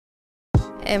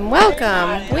and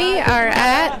welcome. We are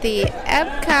at the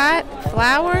Epcot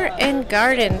Flower and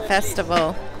Garden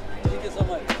Festival. Thank you so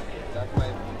much.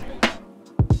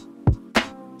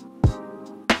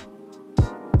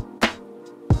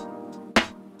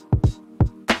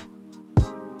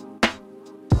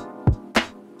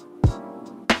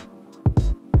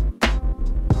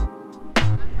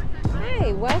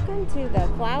 Hi, welcome to the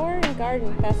Flower and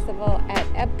Garden Festival at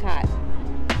Epcot.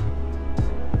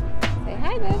 Say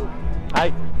hi, Ben. Hi.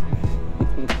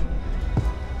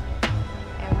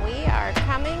 And we are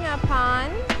coming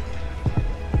upon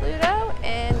Pluto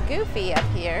and Goofy up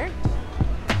here.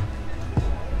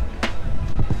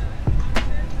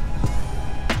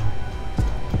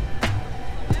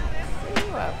 Let's see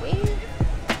what we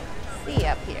see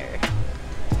up here.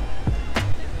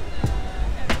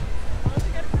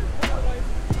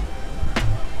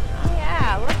 Oh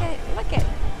yeah, look. Look.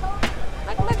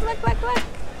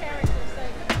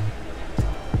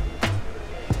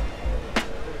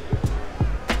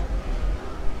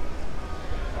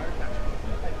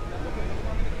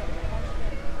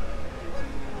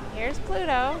 Here's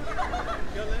Pluto.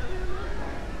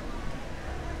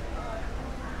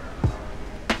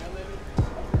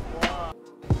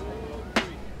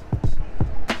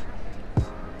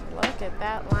 Look at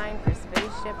that line for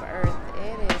Spaceship Earth.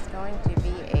 It is going to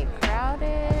be a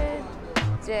crowded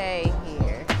day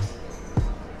here.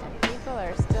 And people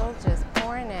are still just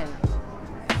pouring in.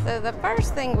 So the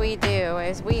first thing we do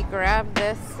is we grab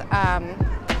this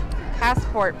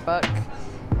passport book.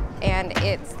 And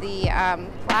it's the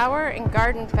Flower and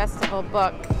Garden Festival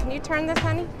book. Can you turn this,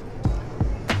 honey?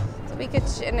 So we could,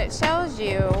 and it shows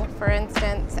you, for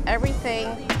instance,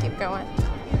 everything. Keep going.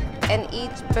 In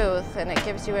each booth, and it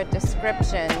gives you a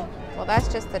description. Well, that's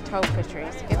just the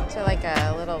tapestries. Get to like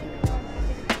a little.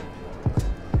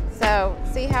 So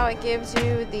see how it gives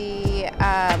you the.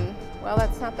 Well,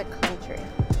 that's not the country.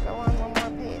 Go on one more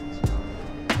page.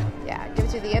 Yeah, it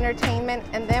gives you the entertainment,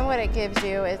 and then what it gives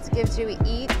you is gives you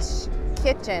each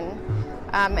kitchen,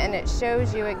 and it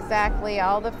shows you exactly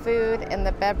all the food and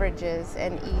the beverages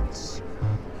in each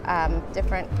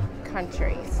different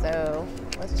country. So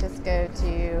let's just go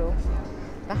to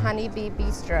the Honeybee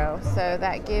Bistro. So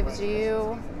that gives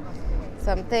you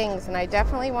some things, and I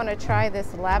definitely want to try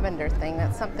this lavender thing.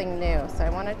 That's something new, so I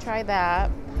want to try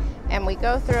that. And we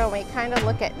go through and we kind of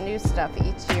look at new stuff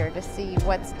each year to see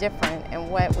what's different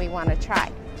and what we want to try.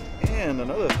 And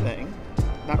another thing,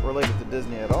 not related to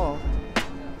Disney at all,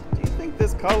 do you think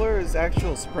this color is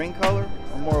actual spring color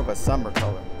or more of a summer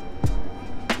color?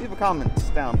 Leave a comment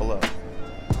down below.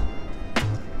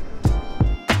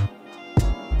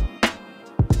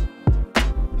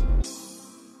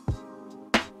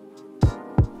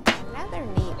 Another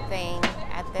neat thing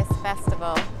at this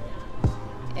festival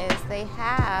is they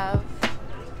have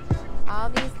all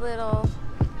these little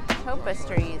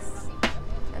tapestries,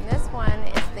 and this one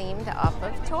is themed off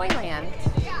of Toyland.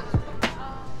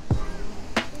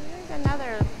 Here's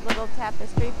another little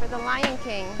tapestry for the Lion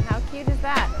King. How cute is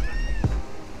that?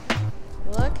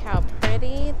 Look how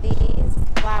pretty these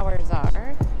flowers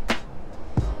are.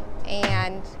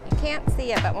 And you can't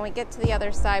see it, but when we get to the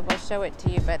other side, we'll show it to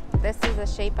you. But this is the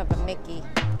shape of a Mickey.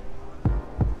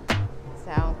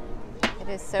 So it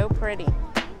is so pretty.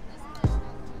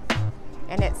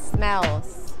 And it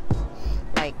smells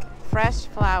like fresh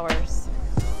flowers.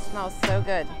 It smells so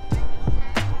good.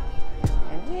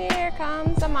 And here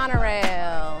comes the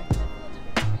monorail.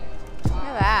 Look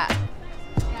at that.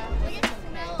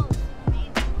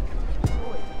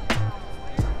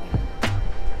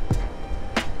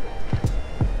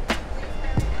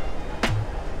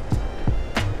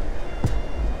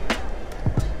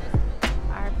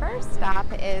 Stop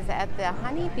is at the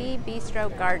Honeybee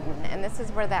Bistro Garden, and this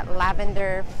is where that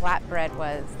lavender flatbread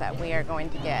was that we are going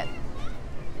to get.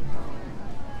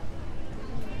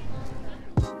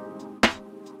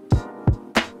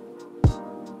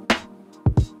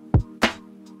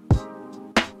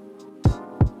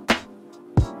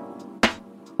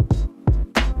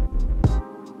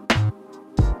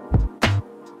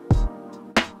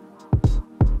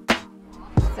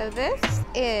 So this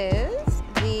is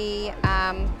the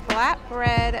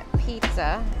flatbread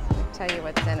pizza. Let me tell you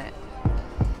what's in it.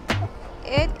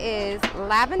 It is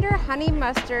lavender honey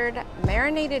mustard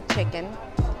marinated chicken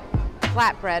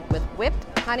flatbread with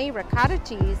whipped honey ricotta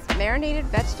cheese, marinated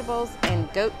vegetables,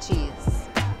 and goat cheese.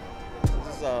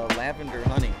 This is lavender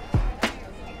honey,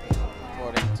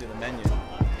 according to the menu.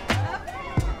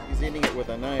 He's eating it with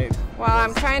a knife. Well,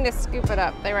 I'm trying to scoop it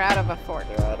up. They were out of a fork.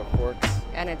 They're out of forks.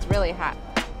 And it's really hot.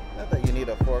 Not that you need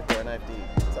a fork or a knife to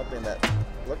eat something that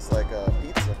looks like a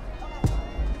pizza.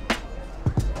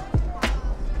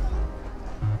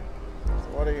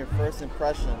 your first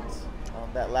impressions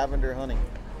on that lavender honey?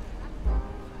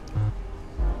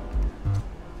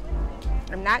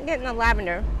 I'm not getting the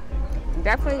lavender.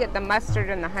 Definitely get the mustard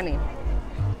and the honey.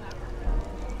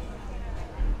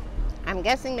 I'm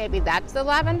guessing maybe that's the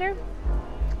lavender.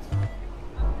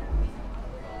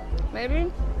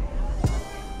 Maybe.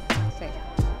 Let's see.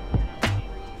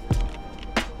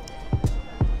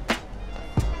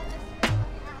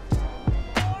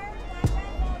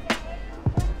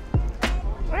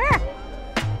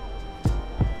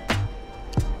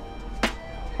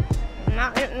 I'm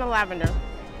not getting the lavender.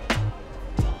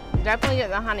 Definitely get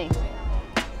the honey.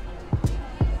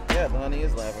 Yeah, the honey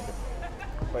is lavender.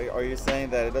 But are you saying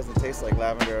that it doesn't taste like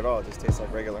lavender at all? It just tastes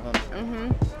like regular honey?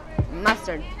 Mm-hmm.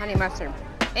 Mustard, honey mustard.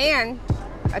 And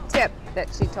a tip that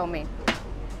she told me.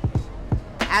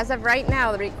 As of right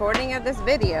now, the recording of this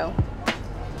video,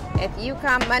 if you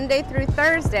come Monday through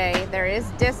Thursday, there is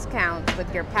discounts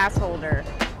with your pass holder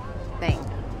thing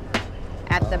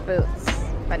at the booths,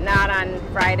 but not on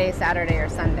Friday, Saturday, or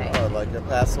Sunday. Oh, like your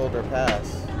pass holder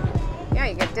pass. Yeah,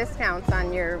 you get discounts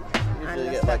on your... Usually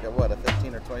you get like a, what, a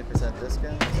 15 or 20%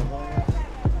 discount or something like that?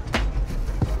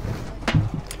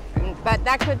 But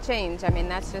that could change. I mean,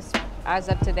 that's just as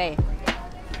of today.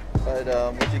 But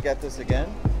would you get this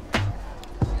again?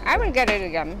 I would get it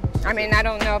again. I mean, I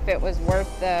don't know if it was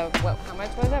worth the, how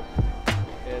much was it?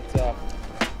 It's $5,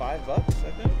 I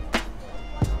think.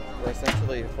 For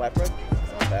essentially flatbread.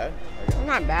 It's not bad.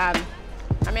 Not bad.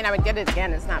 I mean, I would get it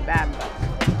again. It's not bad, but...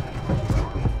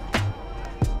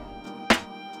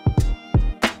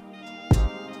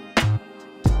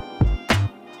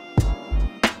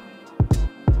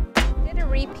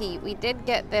 Repeat. We did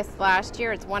get this last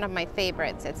year. It's one of my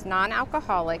favorites. It's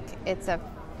non-alcoholic. It's a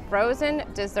frozen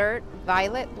dessert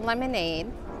violet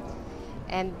lemonade.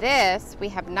 And this we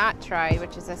have not tried,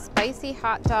 which is a spicy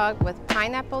hot dog with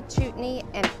pineapple chutney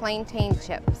and plantain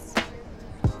chips.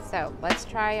 So let's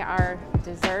try our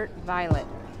dessert violet.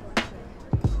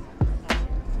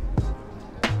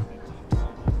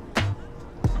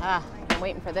 I've been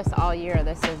waiting for this all year.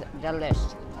 This is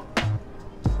delish.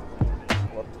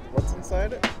 What's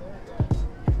inside it?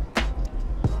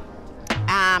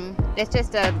 It's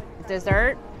just a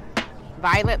dessert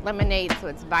violet lemonade, so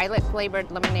it's violet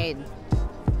flavored lemonade,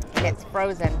 and it's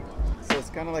frozen. So it's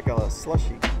kind of like a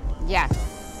slushy.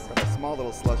 Yes. Like a small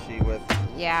little slushy with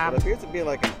what appears to be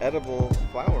like an edible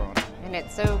flower on it. And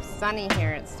it's so sunny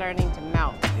here, it's starting to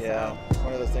melt. Yeah, so.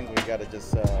 One of those things we got to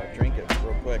just drink it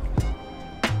real quick.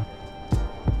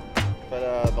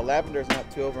 But the lavender is not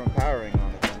too overpowering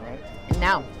on it then, right?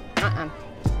 No.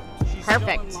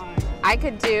 Perfect. I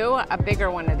could do a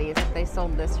bigger one of these if they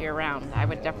sold this year round. I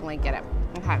would definitely get it.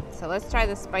 Okay, so let's try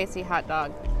the spicy hot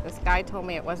dog. This guy told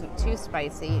me it wasn't too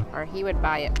spicy, or he would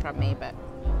buy it from me, but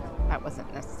that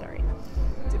wasn't necessary.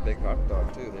 It's a big hot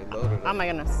dog too. They loaded it. Oh my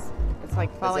goodness. It's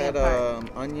like falling apart.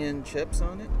 Onion chips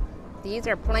on it? These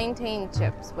are plantain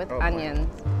chips with onions.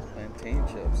 Plantain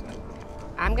chips.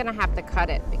 I'm gonna have to cut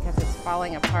it because it's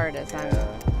falling apart as I'm...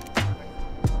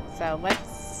 So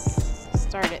let's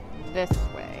start it this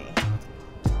way.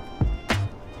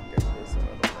 Get this out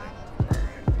of the way.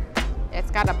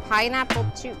 It's got a pineapple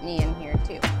chutney in here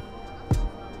too.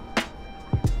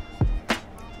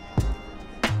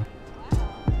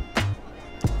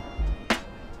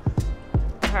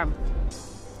 Okay.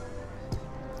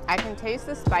 I can taste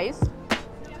the spice,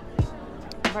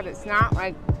 but it's not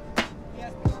like,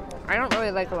 I don't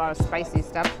really like a lot of spicy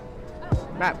stuff,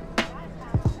 but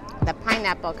the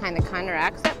pineapple kind of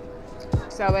counteracts it.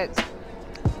 So it's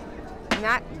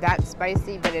not that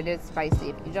spicy, but it is spicy.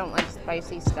 If you don't like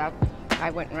spicy stuff, I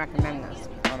wouldn't recommend this.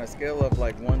 On a scale of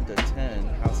like 1 to 10,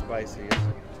 how spicy is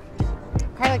it?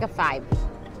 Kind of like a 5.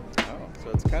 Oh, so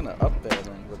it's kind of up there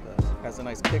then with the, has a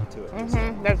nice kick to it.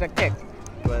 Mm-hmm. There's a kick.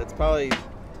 But it's probably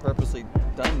purposely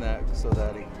done that so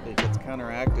that it gets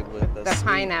counteracted with the sweet,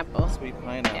 pineapple. Sweet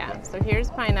pineapple. Yeah, so here's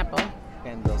pineapple.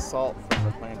 And the salt from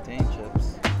the plantain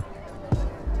chips.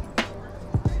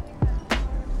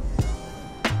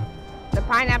 The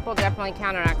pineapple definitely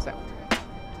counteracts it.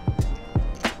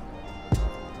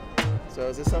 So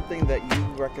is this something that you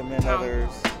recommend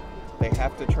others, they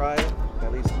have to try it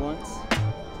at least once?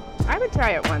 I would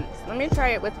try it once. Let me try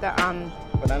it with the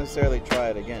But not necessarily try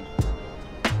it again.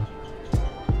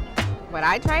 Would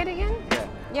I try it again? Yeah.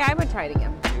 Yeah, I would try it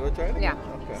again. You would try it again? Yeah.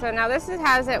 Okay. So now this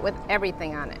has it with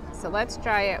everything on it. So let's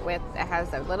try it with, it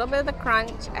has a little bit of the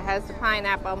crunch, it has the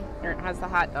pineapple, or it has the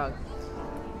hot dog.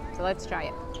 So let's try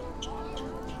it.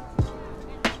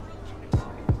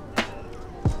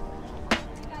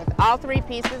 With all 3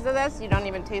 pieces of this, you don't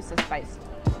even taste the spice.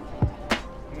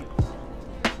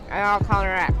 It all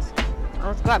counteracts.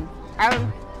 It's good.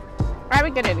 I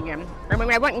would get it again. I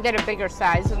mean, I wouldn't get a bigger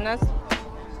size than this.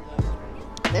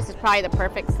 This is probably the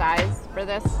perfect size for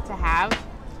this to have,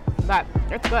 but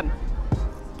it's good.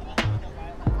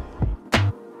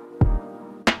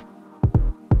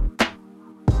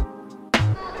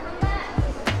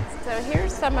 So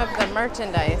here's some of the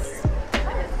merchandise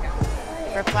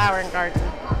for Flower and Garden.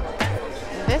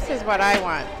 This is what I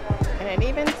want. And it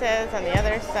even says on the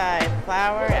other side,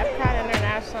 Epcot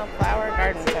International Flower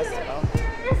Garden Festival.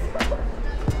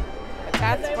 But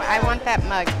that's what I want, that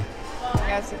mug.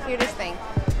 That's the cutest thing.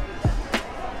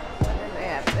 And then they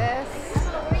have this.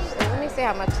 So let me see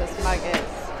how much this mug is.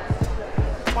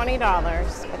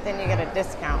 $20, but then you get a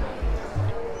discount.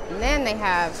 And then they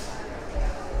have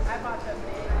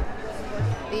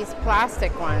these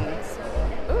plastic ones.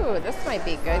 Ooh, this might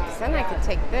be good, because then I could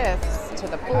take this to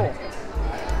the pool.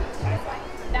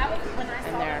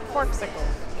 And they're corksicles.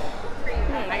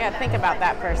 I gotta think about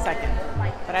that for a second.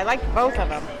 But I like both of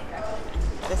them.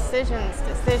 Decisions.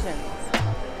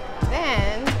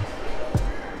 Then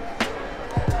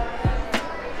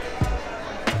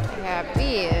we have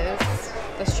these,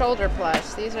 the shoulder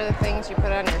plush. These are the things you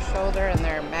put on your shoulder and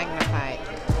they're magnified.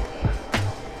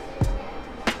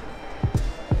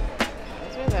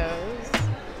 Those are those.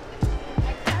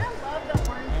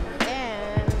 And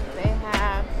then they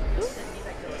have,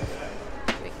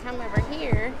 we come over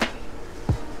here,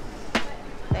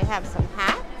 they have some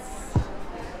hats.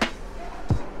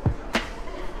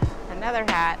 Another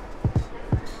hat.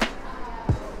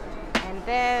 And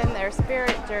then their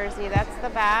spirit jersey, that's the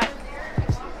back.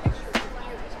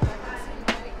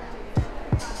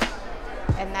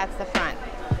 And that's the front.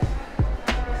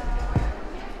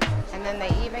 And then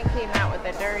they even came out with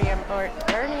a Bernie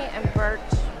and Birch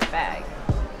bag.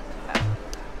 So,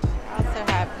 I also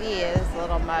have these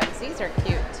little mugs. These are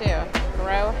cute too.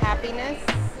 Grow Happiness.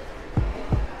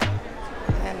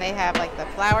 And they have like the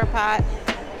flower pot.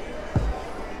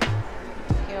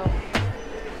 Cute.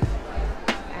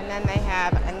 And then they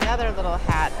have another little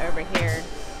hat over here.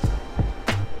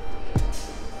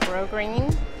 Grow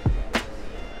Green.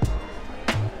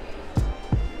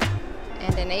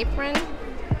 And an apron.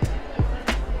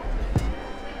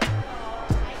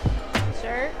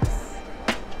 Shirts.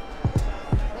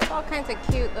 They have all kinds of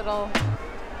cute little,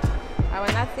 oh,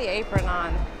 and that's the apron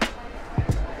on.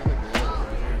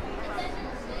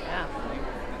 Yeah.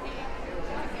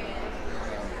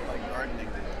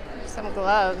 Some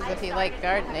gloves if you like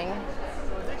gardening.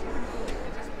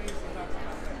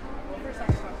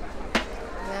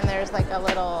 And then there's like a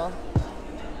little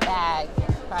bag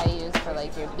probably use for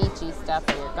like your beachy stuff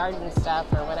or your garden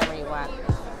stuff or whatever you want.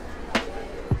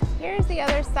 Here's the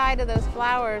other side of those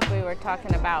flowers we were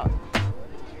talking about.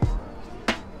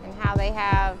 And how they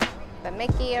have the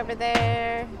Mickey over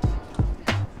there.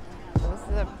 This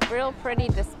is a real pretty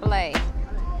display.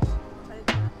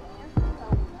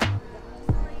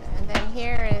 And then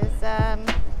here is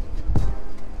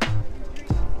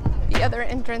the other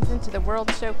entrance into the World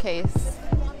Showcase.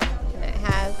 And it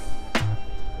has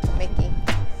Mickey.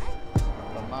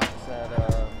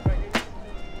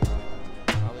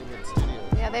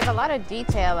 Yeah, they have a lot of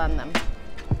detail on them.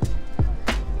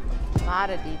 A lot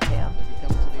of detail.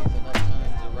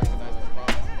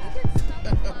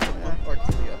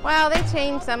 Well, they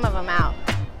changed some of them out.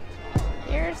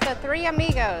 Here's the Three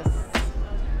Amigos.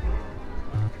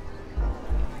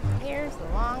 Here's the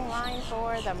long line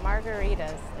for the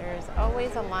margaritas. There's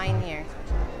always a line here.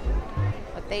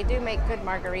 But they do make good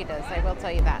margaritas, I will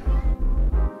tell you that.